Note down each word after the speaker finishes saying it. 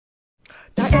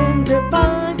Diane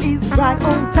Divine is right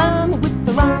on time with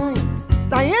the rhymes.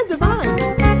 Diane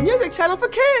Divine, music channel for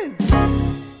kids.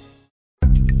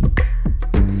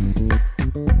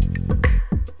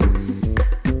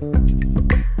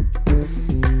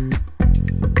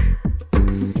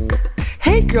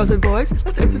 Hey girls and boys,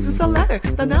 let's introduce a letter.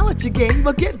 The knowledge you gain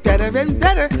will get better and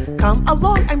better. Come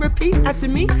along and repeat after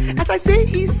me as I say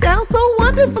each sound so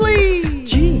wonderfully.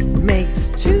 G makes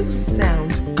two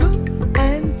sounds, G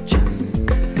and J.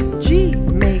 G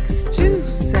makes two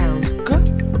sounds, G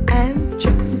and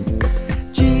J.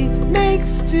 G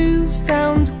makes two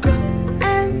sounds, G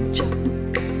and J.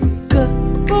 G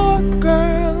for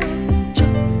girl, J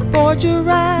for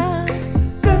giraffe,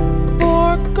 G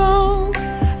for go,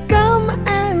 gum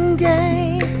and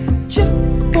gay. J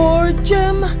for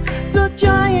Jim, the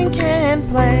giant can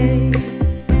play.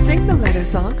 Sing the letter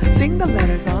song, sing the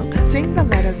letter song, sing the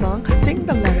letter song, sing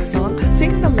the letter song,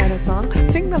 sing the letter song,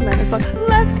 sing the letter song.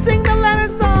 Let's sing the letter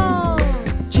song.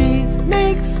 G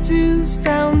makes two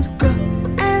sounds, G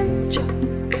and J.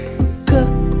 G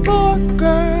for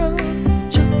girl,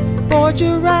 J for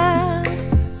giraffe,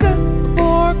 G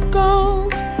for go,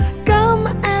 gum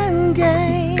and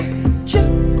gay. J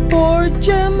for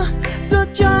Jim, the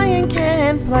giant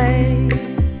can play.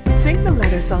 Sing the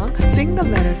letter song, sing the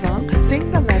letter song,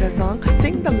 sing the letter song,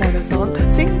 sing the letter song,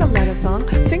 sing the letter song,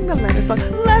 sing the letter song.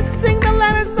 Let's sing the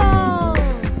letter song.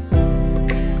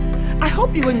 I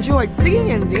hope you enjoyed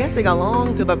singing and dancing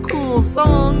along to the cool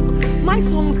songs. My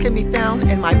songs can be found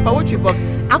in my poetry book,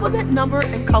 Alphabet, Number,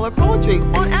 and Color Poetry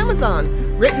on Amazon,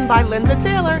 written by Linda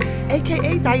Taylor,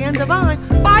 aka Diane Divine.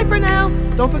 Bye for now.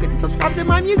 Don't forget to subscribe to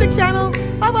my music channel.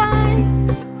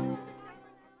 Bye-bye.